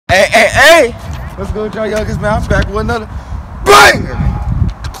Hey! What's good, y'all youngest man? I'm back with another banger.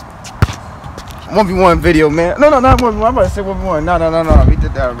 1v1 video, man. No, not 1v1. I'm about to say 1v1. No. We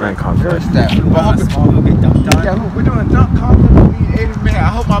did that already. First step. We're doing a dunk contest with me and Aiden, man.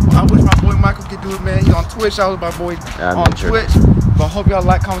 I wish my boy Michael could do it, man. He's on Twitch. I was my boy on Twitch. But I hope y'all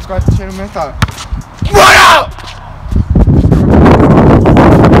like, comment, subscribe to the channel, man. What up?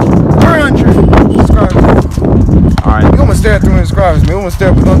 300 subscribers. Alright. We're gonna stare at 300 subscribers, man. We're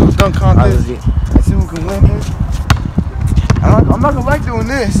gonna do a dunk contest and see who can win this. I'm not gonna like doing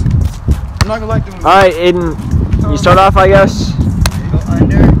this. Alright, Aiden, you start off, I guess. Go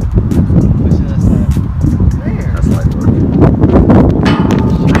under. Push it aside. There. That's light work.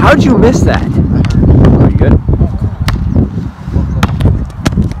 How'd you miss that? Oh, you good?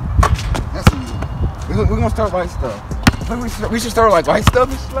 That's easy. We're gonna start light stuff. I think we should start like light stuff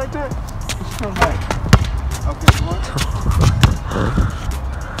and shit like that. We should start light. Okay, come on.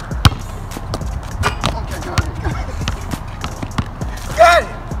 Got it.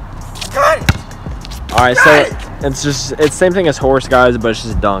 Alright, so it's same thing as horse, guys, but it's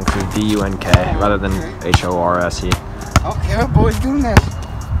just dunk. It's D-U-N-K rather than H-O-R-S-E. Okay, my boy's doing this.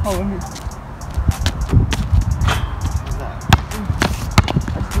 Oh, let me.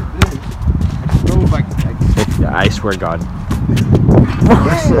 I swear to God. What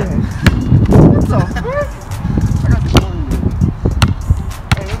the fuck? I got the corner.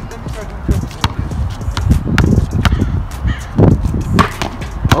 Hey, let me start doing triple.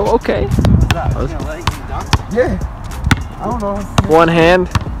 Oh, okay. Yeah. I don't know. One hand.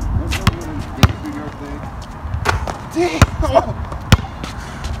 Damn.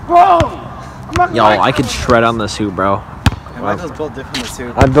 Bro. Yo, I could shred on this hoop, bro. Michael's built different on this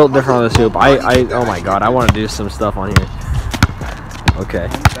hoop. I'm built different on this hoop. Oh my God, I want to do some stuff on here. Okay.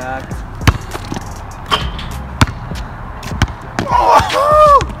 Back.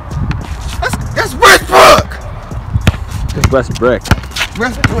 Oh, that's Westbrook. It's Westbrook.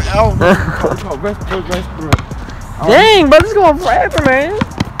 Westbrook. Oh, Westbrook. Dang, but it's going forever, man.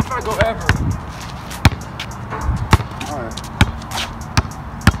 It's not go ever. Alright.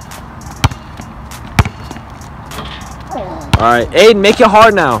 Alright, Aiden, make it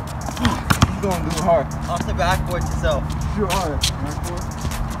hard now. He's going to do it hard. Off the backboard yourself. Sure, hard. Backboard.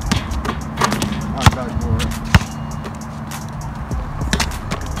 Backboard.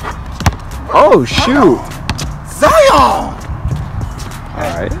 Oh, shoot. Zion!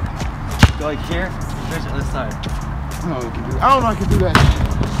 Alright. Go like here, push it this side. I don't know if I can do that.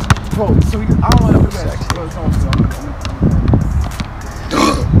 Bro, so I don't know how to do that.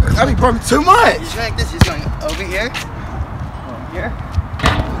 That'd be probably too much. He's going like this, he's going over here. Here.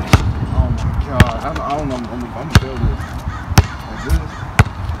 Oh my God. I don't know. I'm gonna build this. Like this.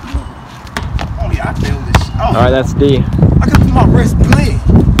 Oh yeah, I build this. Oh. Alright, that's D. I can put my wrist bleed.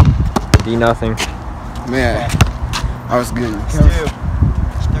 D nothing. Man, I was good. Let's do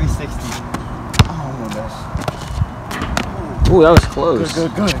 360. Oh, that's. Ooh, that was close.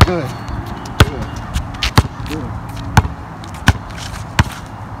 Good.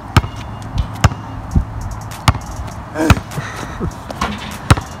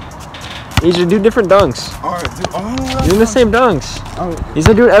 You should do different dunks. Alright, Doing the same dunks. Oh. He's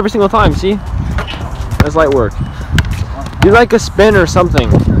gonna do it every single time, see? That's light work. Do like a spin or something.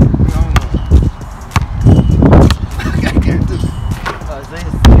 That's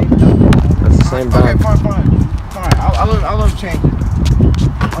the same dunk. Okay, fine. I love changing.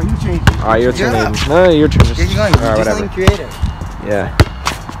 Oh, you changing. Alright, your turn, Aiden. No, your turn. Just, You're going. alright, Do whatever. something creative. Yeah.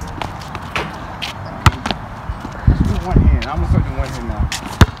 Let's do one hand. I'm gonna start doing one hand now.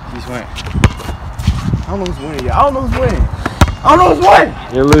 He's winning. I don't know who's winning yet. I don't know who's winning.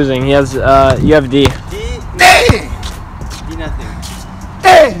 You're losing. He has, you have D. D. Dang! D nothing.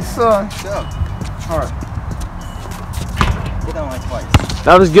 Dang, son. Go. Alright. Get that one like twice.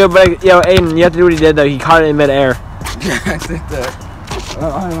 That was good, but yo, Aiden, you have to do what he did though. He caught it in midair. Yeah, I did that. I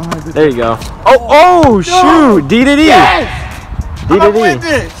don't know how to do There you go. Oh, shoot! D to D. Yes! D to D.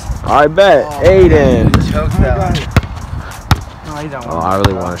 this. I bet. Aiden. Choked that one. No, you don't Oh, I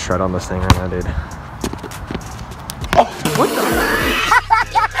really want to shred on this thing right now, dude. What the?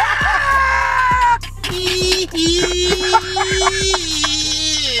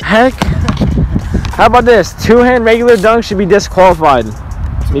 Heck. How about this? Two-hand regular dunk should be disqualified.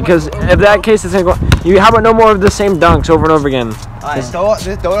 Because if that case is going to how about no more of the same dunks over and over again? Alright, throw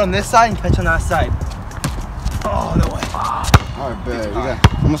it on this side and catch on that side. Oh, no way. Alright, bet.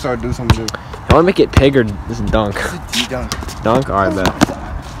 I'm gonna start doing something new. I want to make it pig or this dunk. It's a D dunk. Dunk? Alright, bet.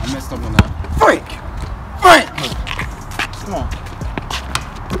 I messed up on that. Frank! Come on.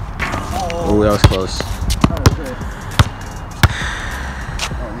 Oh, that was close. Alright, good.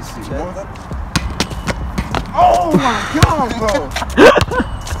 Alright, see. Oh my God, bro!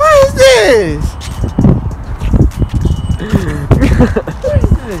 What is this?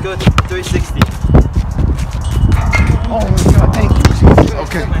 Let's go 360. Oh my God, thank you, Jesus.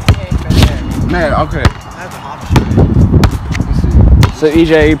 Okay. Man, okay. That's an option. Let's see. So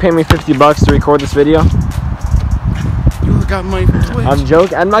EJ, you paying me $50 to record this video? You got money from Twitch. I'm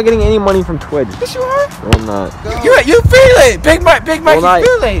joking. I'm not getting any money from Twitch. Yes, you are. No, I'm not. You feel it. Big Mike, you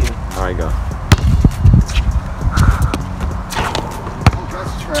feel it. All right, go. Oh,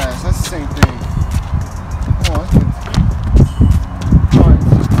 that's trash. That's the same thing. Oh, that's good. Alright,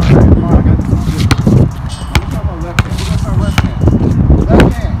 I got this. I'm talking about left hand. We're gonna start left hand.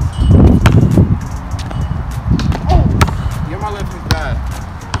 Left hand. Oh! Yeah, my left hand's bad.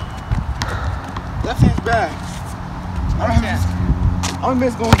 Left hand's bad. I'm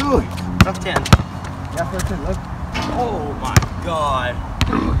just gonna do it. Left hand. Yeah, first hand, left. Oh my God.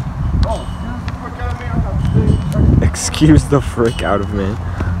 Oh, frick out of me. I'm Excuse the frick out of me.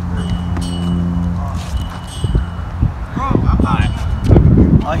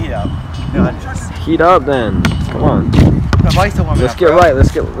 I'll heat up. No, Heat up then. Come on. my body's still warming Let's up, get bro. right.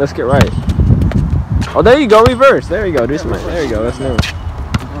 Let's get right. Oh, there you go. Reverse. There you go. Do some. There you go. That's new. No,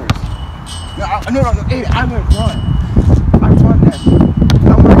 Aiden, I went run. I run that. I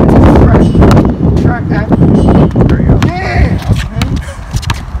went track after. There you go. Yeah. Okay.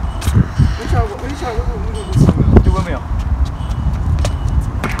 Do windmill.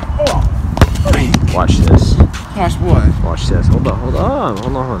 Oh. Watch this. Watch what? Watch this. Hold on.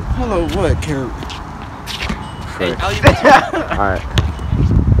 Hello, what, Carrot? Hey, Frick. LU. All right.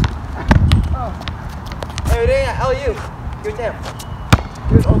 Hey, LU. Your temp.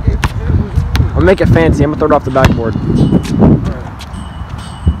 Okay. I'm gonna make it fancy. I'm gonna throw it off the backboard.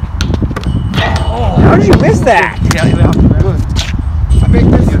 Oh. How did you miss that? Yeah, you have to. Good. I make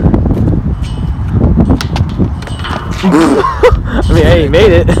this. I mean, hey, you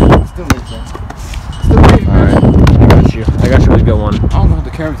made it. Still make sense. Still make All right. I got you with a good one. I don't know what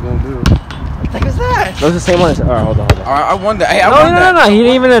the camera's gonna do. What the heck is that? That was the same one. Alright, hold on. Alright, I won that. Hey, I No, won that. he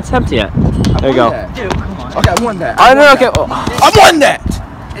didn't even attempt yet. There you go. Dude, come on. Okay, I won that. I know. Okay. Oh. I won that.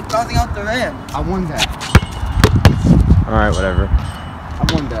 It's bouncing out the rim. I won that. All right, whatever. I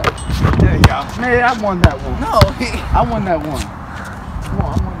won that. There you go. Man, I won that one. No. I won that one. Come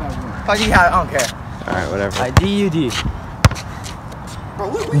on, I won that one. Fuck you, I don't care. All right, whatever. DUD. Bro,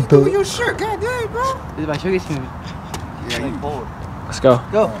 what you doing with your shirt? God damn, bro. This is my sugar team. Yeah, you bold. Let's go.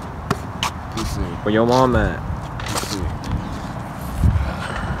 Go. Let's see. Where your mom at? Let's see.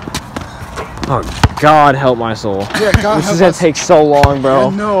 Oh, God help my soul. Yeah, God This help is gonna us. take so long, bro. I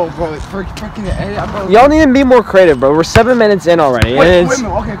know, bro. It's freaking the edit. Y'all need to be more creative, bro. We're 7 minutes in already. Wait, and it's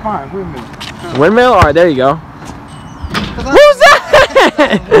windmill. Okay, fine. Windmill. windmill. All right, there you go. Who's that?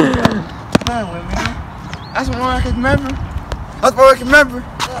 That's one I can remember. That's what I can remember.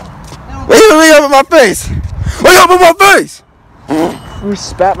 What you leave up in my face? What you up in my face? You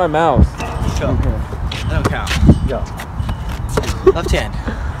spat my mouth. Go. That don't count. Go. Left hand.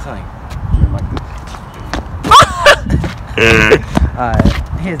 Something.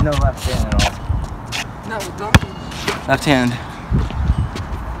 He has no left hand at all. No, Left hand.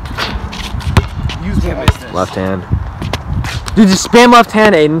 use my business. Left hand. Dude, just spam left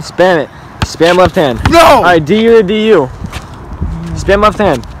hand, Aiden. Spam it. Spam left hand. No! All right, DU to DU. Spam left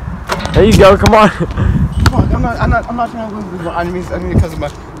hand. There you go. Come on. Fuck, I'm not trying to lose. I mean because of my,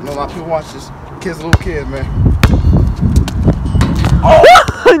 you know, a lot of people watch this. Kids, little kids, man. Oh!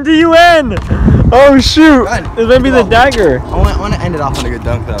 DUN! Oh shoot! Run. It's maybe the dagger. I want to end it off on a good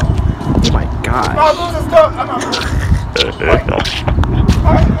dunk though. Oh my god. Oh, lose this dog.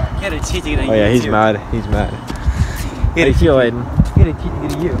 He had a cheat to get a Oh yeah, he's you. mad. He's mad. He How do had you feel, Aiden? He had a cheat to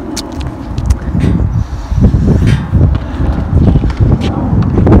get a you.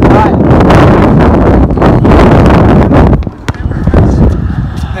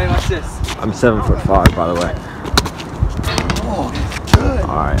 Hey, watch this. I'm 7'5", by the way. Oh, good.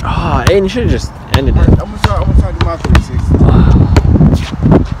 All right. Oh, Aiden, you should have just ended it. I'm gonna try to do my 360.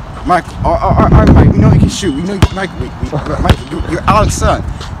 Mike, Mike, you know you can shoot. You know, Mike, you're Alex's son.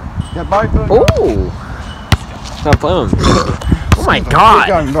 That body feeling. Oh. Stop playing with me. Oh my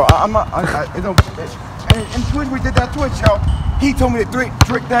god. Bro, I'm not. It don't. And Twitch, we did that Twitch, yo. He told me to drink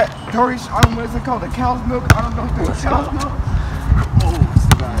that Dorish. I don't know what it's called. The cow's milk. I don't know if it's cow's milk. Oh, it's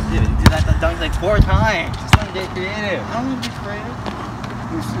too bad. Dude, do that dunk like 4 times. Just let me get creative. I don't need to be creative.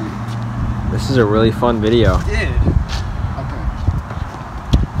 Let me see. This is a really fun video. Dude. Okay.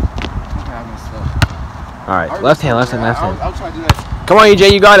 Okay, I'm gonna stop. All right, left hand, left hand, left hand. I'll try to do that. Come on,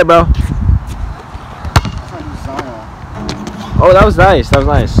 EJ, you got it, bro. I'll try to do Zion. Oh, that was nice. That was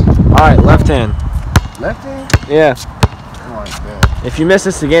nice. All right, left hand. Left hand? Yeah. Oh, it's bad. If you miss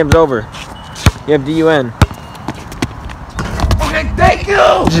this, the game's over. You have DUN. Okay, thank you!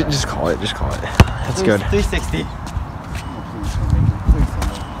 Just call it. Just call it. That's good. 360.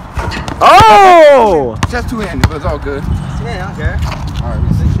 Oh! Just two-handed, but it's all good. Yeah, I don't care. All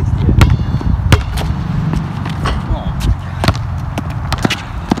right, 360 it.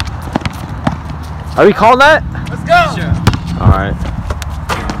 Are we calling that? let's go! Sure. All right.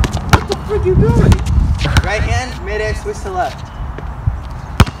 What the frick you doing? Right hand, mid-air, switch to left.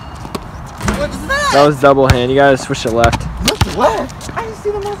 What's that? That was double hand. You gotta switch it left. What's the left? I didn't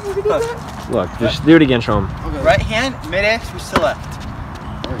see the motherfucker do that. Look, just do it again. Show him. Okay. Right hand, mid-air, switch to left.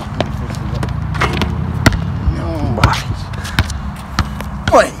 No.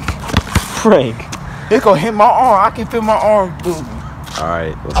 Frank. Frank. It gonna hit my arm. I can feel my arm moving. All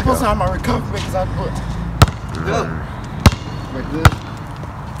right, let's I'm supposed to go. have my recovery because I put. Good. Like this.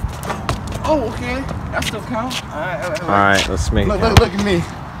 Oh, okay. That still count. All right. All right, let's make it. Look at me.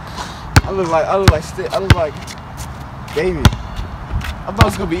 I look like David. I thought it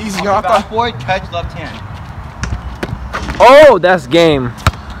was gonna be easy. On Y'all. the I thought. backboard, touch left hand. Oh, that's game.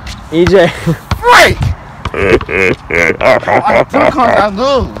 EJ. Frank. I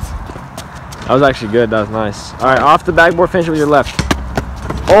lose. That was actually good. That was nice. All right, off the backboard, finish with your left.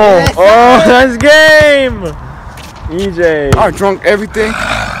 Oh, Yes, oh, that's game. EJ. I drunk everything.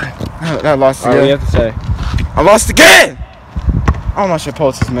 I lost All right, what do you again. have to say? I lost again. I don't want your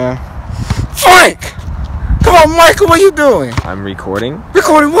posters, man. Frank! Come on, Michael, what you doing? I'm recording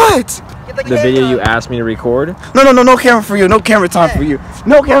Recording what? Get the video you asked me to record. No camera for you. No camera time for you.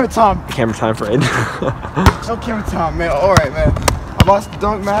 No camera time. Camera time for Aiden. No camera time, man. All right, man. I lost the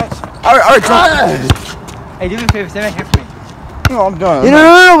dunk match. All right, drunk. Hey, do me a favor, stand right here for me. No, I'm done.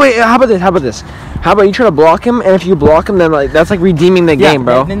 No, wait. How about this? How about you try to block him, and if you block him, then like that's like redeeming the game,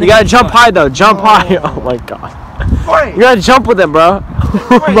 bro. then You gotta jump fun. high though. Jump high. Oh my god. Frank. You gotta jump with him, bro.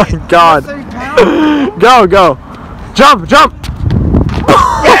 Oh my god. Go. Jump.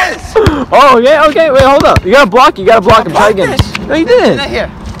 Yes! Oh yeah. Okay. Wait. Hold up. You gotta block. You gotta block him. Try again. No, you Stand didn't. right here.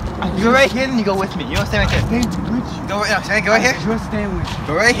 You go right here, then you go with me. You don't stand right here. Go right here. Just stand with you.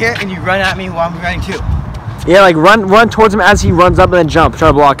 Go right here, and you run at me while I'm running too. Yeah, like run towards him as he runs up, and then jump. Try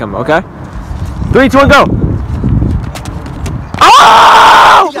to block him. Okay. 3, 2, 1, go.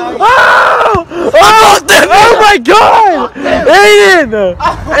 Oh! Oh my God! Aiden!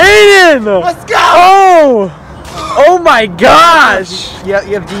 Let's go! Oh my gosh! You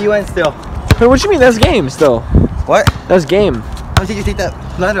have DUN still. Wait, what you mean? That's game still. What? That's game. I'm going to take that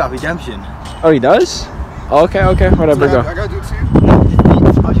letter off, redemption. Oh, he does? Okay, whatever, I go. gotta do it too.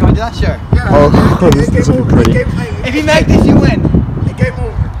 Oh, you want to do that? Sure. Yeah. Oh, this will be pretty. If you make this, you win. It game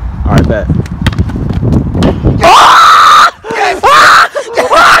over. Alright, bet.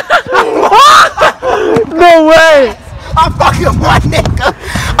 No way! I'm fucking my nigga.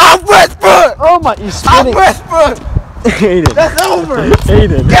 I'm Westbrook. Oh my, you I'm spinning. Westbrook. Aiden. That's over.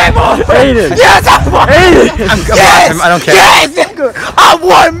 Aiden. Game over. Aiden. Yes, I won. Aiden. Yes. I don't care. Yes, nigga. I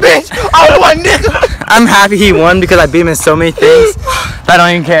won, bitch. I won, nigga. I'm happy he won because I beat him in so many things that I don't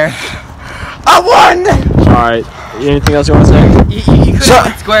even care. I won. Alright, anything else you want to say? You couldn't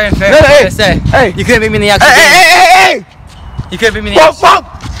win square and fair. Hey, I gotta say. hey. You couldn't beat me in the actual game. Hey. You couldn't beat me in the Fuck,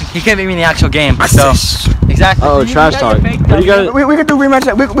 actual fuck. You couldn't beat me in the actual game. So exactly. Oh, trash talk. What do you got? We can do rematch.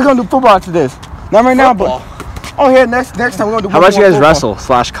 We're gonna do football after this. Not right now, but yeah, next time we're gonna do. How about you guys football.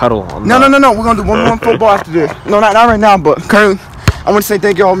 wrestle / cuddle? On No. the- We're gonna do one football after this. No, not right now, but currently, I want to say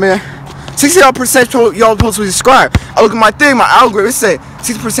thank y'all, man. 60% y'all supposed to subscribe. I look at my thing, my algorithm. It said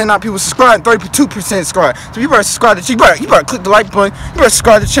 60% not people subscribe, 32% subscribe. So you better subscribe to. You better click the like button. You better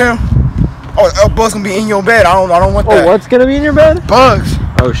subscribe to the channel. Oh, bugs gonna be in your bed. I don't want that. Oh, what's gonna be in your bed? Bugs.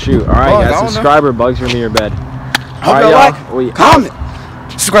 Oh shoot! All right, Bugs, I guys, don't know. subscriber bugs are gonna be in your bed. Hope All right, y'all y'all. like. We- Comment.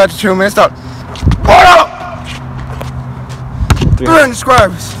 Subscribe to the channel, man. Stop. Hold up. 300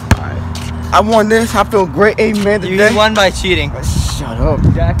 subscribers. I won this. I feel great. Amen. You Today. won by cheating. Shut up.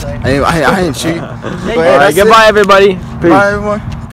 Exactly. I didn't cheat. All right, goodbye, everybody. Peace. Bye, everyone.